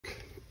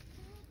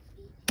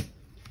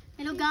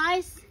Hello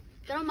guys,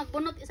 karon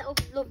magbunot isa og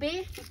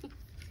lubi.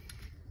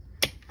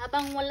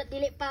 Habang wala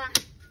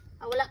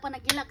pa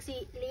nagilak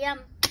si Liam.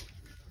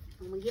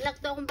 Magilak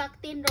daw akong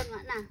baktin ron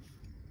nga na.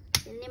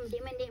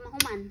 Di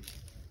mahuman.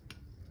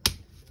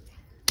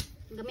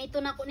 Gamito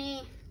na ko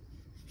ni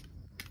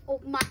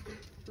ugma.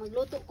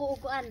 Magluto ko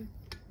og kuan.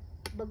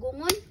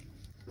 Bagungon.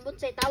 Ambot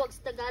say tawag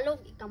sa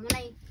Tagalog, ikamo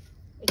nay.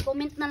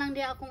 I-comment na lang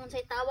diya kung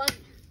unsay tawag.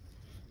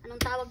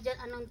 Anong tawag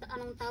diyan?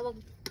 Anong tawag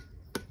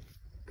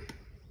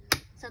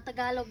sa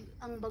Tagalog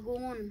ang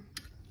bagungon?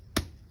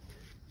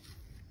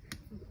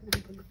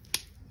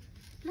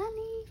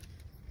 Lani.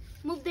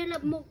 Move there,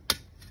 love, move.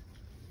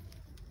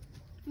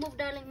 Move,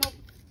 darling, move.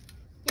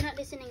 You're not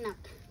listening, Nak.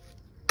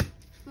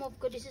 Move,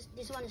 because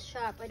this one is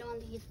sharp. I don't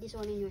want to hit this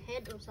one in your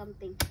head or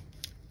something.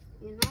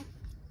 You know?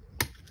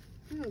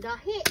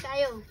 Gahi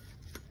kayo.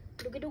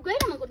 Dugay-dugay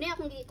naman gud niya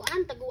akong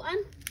gikuan, taguan.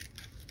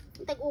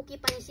 Tag-uki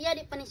pa ni siya,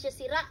 di pa ni siya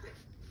sira.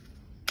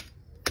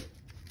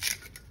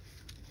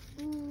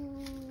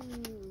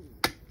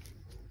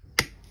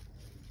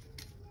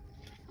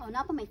 Oh,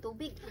 napa may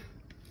tubig.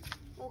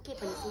 Okay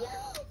pa ni siya.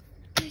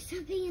 There's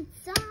something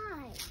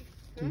inside.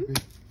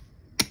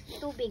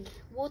 Tubig,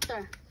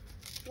 water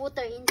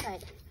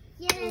inside.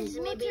 Yes,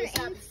 maybe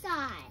water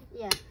inside.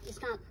 Yeah,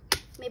 it's not.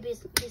 Maybe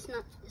it's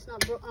not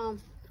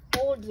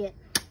old yet.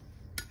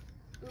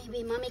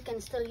 Maybe mommy can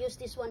still use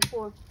this one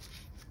for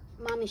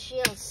mommy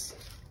shells.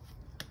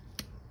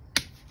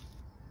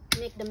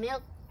 Make the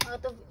milk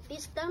out of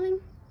this, darling.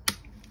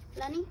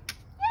 Lani?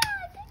 Yeah,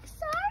 I think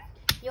so.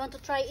 You want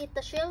to try eat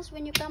the shells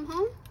when you come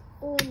home?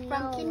 Oh, From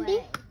no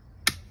Kindy?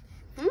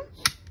 way.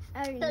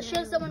 The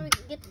shells the one we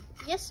get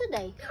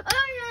yesterday.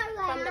 Oh, no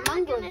way. From the I'm not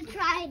mango. gonna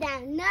try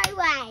them. No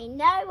way.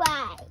 No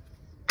way.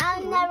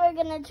 I'm never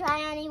gonna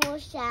try any more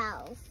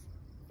shells.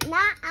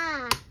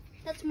 Nuh-uh.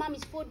 That's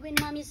mommy's food when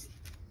mommy's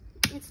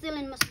still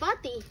in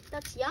Masbate.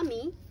 That's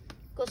yummy.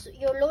 Because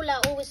your Lola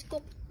always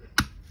cook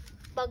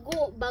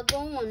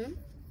bagongon.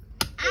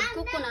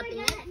 Coconut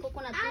in it.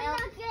 Coconut I'm milk.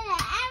 not gonna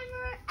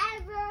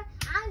ever,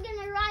 I'm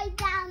gonna write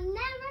down,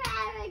 never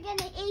ever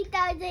gonna eat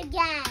those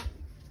again.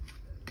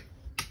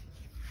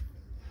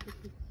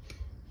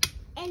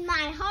 In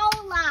my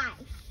whole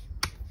life.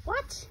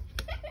 What?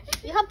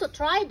 You have to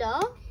try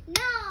though.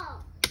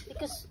 No.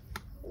 Because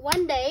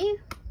one day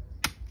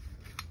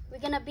we're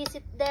gonna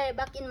visit there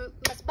back in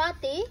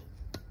Masbate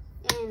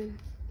and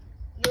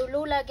your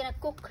Lola gonna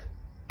cook.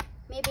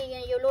 Maybe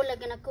your Lola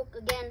gonna cook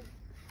again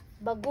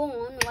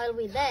bagungon while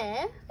we're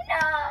there.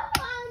 No,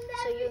 I'm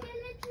never So you-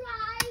 gonna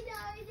try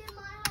those in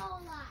my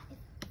whole life.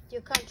 You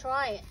can't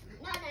try it.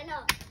 No.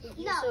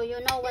 No. So you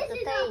know what the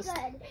This taste. is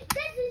not good.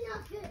 This is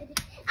not good.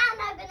 I'm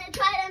not gonna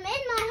try them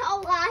in my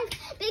whole life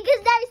because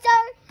they're so.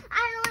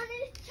 I don't want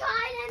to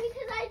try them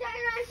because I don't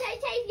know if they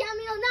taste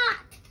yummy or not.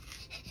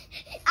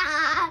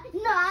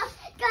 Not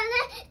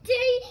gonna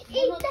eat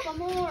Bunot them pa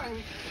more.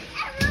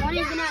 ever Ano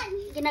yung again.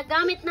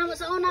 ginagamit na mo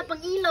sa una pang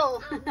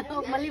ilo?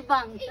 O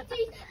malibang.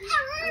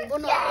 Ever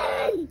bunot.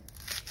 again.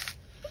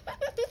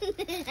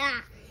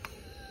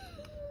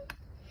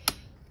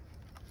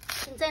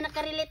 Kinsay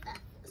nakarelate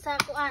sa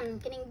kuan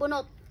kining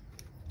bunot.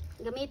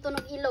 Gamito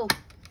ng ilo.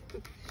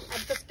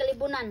 Adto sa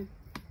kalibunan.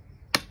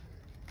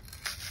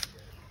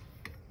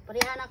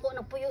 Parehan ako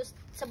nagpuyo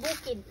sa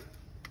bukid.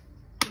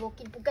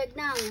 Bukid pugad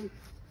nang.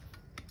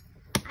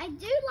 I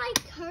do like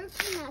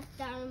coconut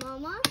though,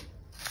 Mama.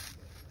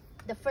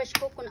 The fresh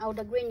coconut or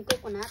the green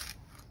coconut.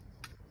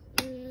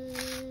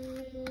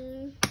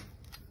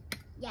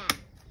 Yeah.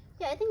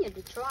 Yeah, I think you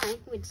should try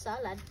with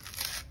salad.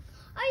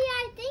 Oh yeah,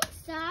 I think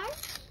so.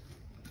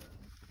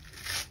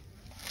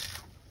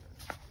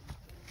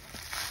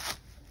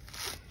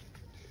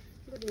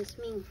 Goodness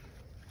me.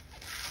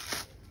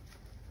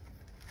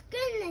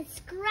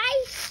 Goodness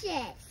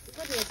gracious.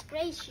 Goodness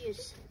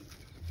gracious.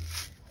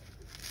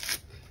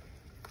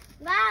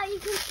 Wow, you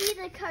can see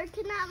the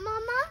coconut,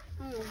 Mama.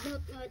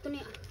 Bunot, ito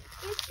ni.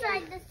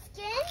 Inside the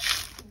skin.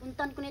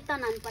 Buntan ko ni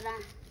tanan para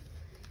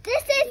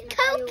This is di na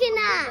tayo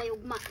coconut.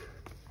 magbayugma.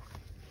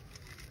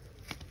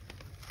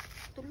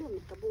 Tulong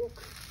kabuok.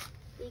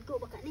 Igo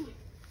baka ni.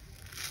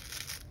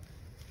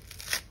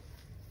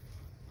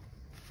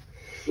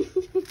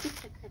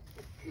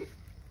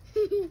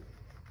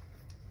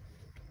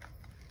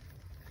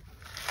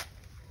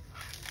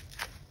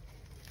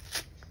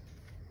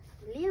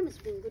 Liam has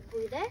been good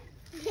boy there.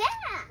 Yeah.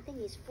 I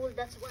think he's full,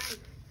 that's why.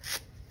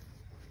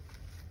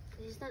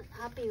 He's not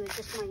happy with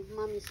just my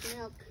mommy's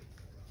milk.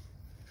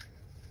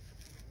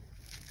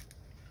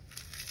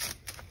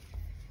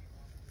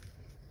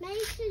 Maybe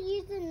you should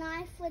use a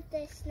knife with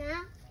this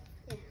now.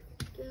 Yeah,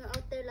 get her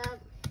out there, love.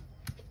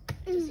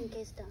 Just in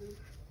case down.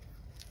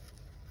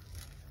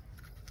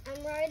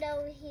 I'm right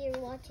over here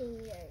watching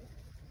you.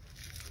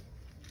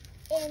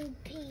 In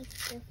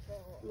peaceful.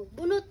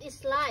 Magbunot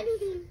is life.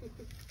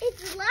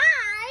 It's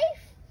life.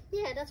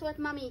 Yeah, that's what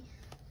mommy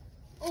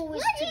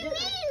always What do you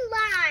mean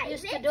life?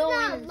 used It's to do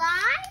not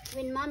life.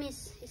 when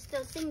mommy's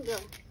still single.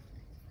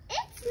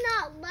 It's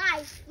not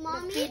life, The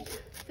Mommy.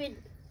 feed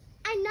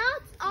I know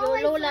it's your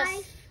always Lola's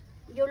life.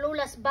 your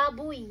Lola's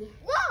baboy.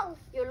 Whoa!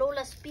 Your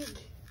Lola's pig.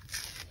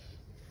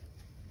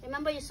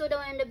 Remember you saw that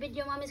one in the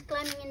video, Mommy's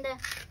climbing in the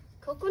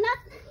coconut?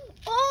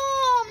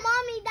 Oh,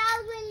 Mommy, that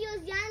was when you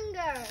was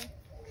younger.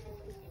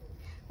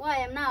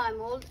 Why I'm now?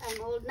 I'm old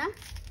now?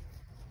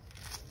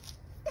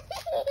 I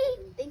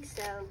don't think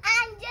so.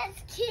 I'm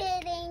just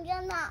kidding.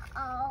 You're not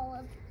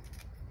old.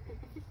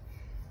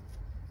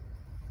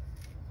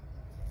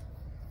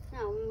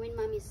 Now when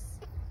Mommy's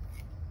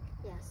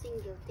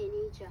single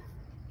teenager.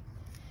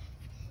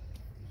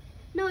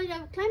 No,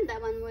 I've climbed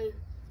that one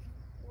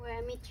where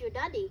I meet your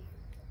daddy.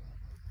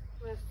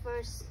 Where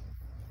first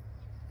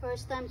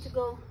time to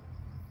go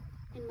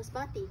in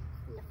Masbate,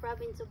 in the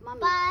province of Mommy.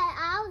 But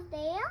I was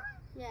there?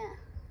 Yeah.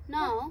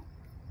 No,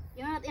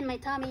 you're not in my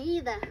tummy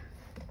either.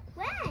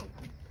 When?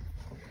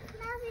 When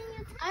I was in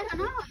your tummy? I don't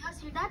know.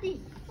 Ask your daddy.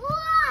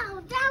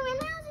 Wow, Dad, when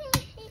I was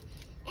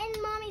in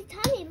Mommy's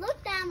tummy, look,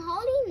 Dad, I'm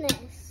holding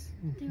this.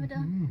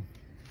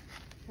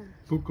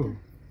 Buko.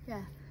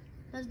 Yeah.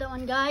 That's the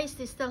one, guys.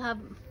 They still have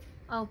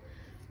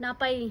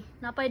napay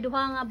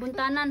duha nga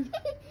buntanan.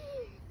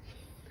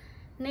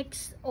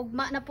 Next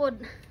ugma na pod.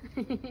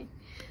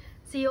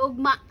 See you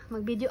ugma.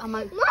 Mag-video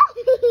Mommy!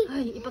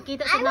 Ay,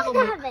 ipakita sa na ko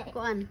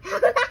kuan.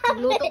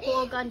 Magluto ko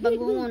og kan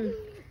bangungon.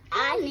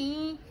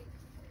 Ani.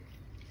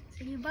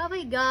 See you,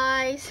 bye-bye,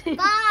 guys.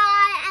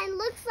 Bye! And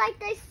looks like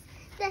there's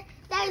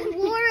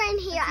water in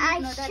here. I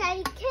No, that-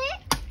 shake it,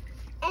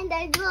 and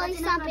there's really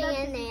something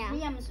in there.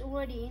 Liam is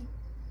already.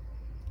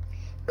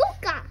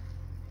 Kuka!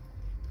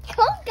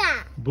 Kuka!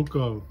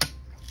 Buko.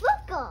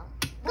 Buko!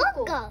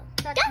 Buko!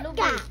 That's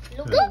Kuka!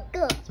 Lugo.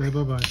 Kuka! Say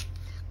bye-bye.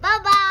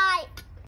 Bye-bye!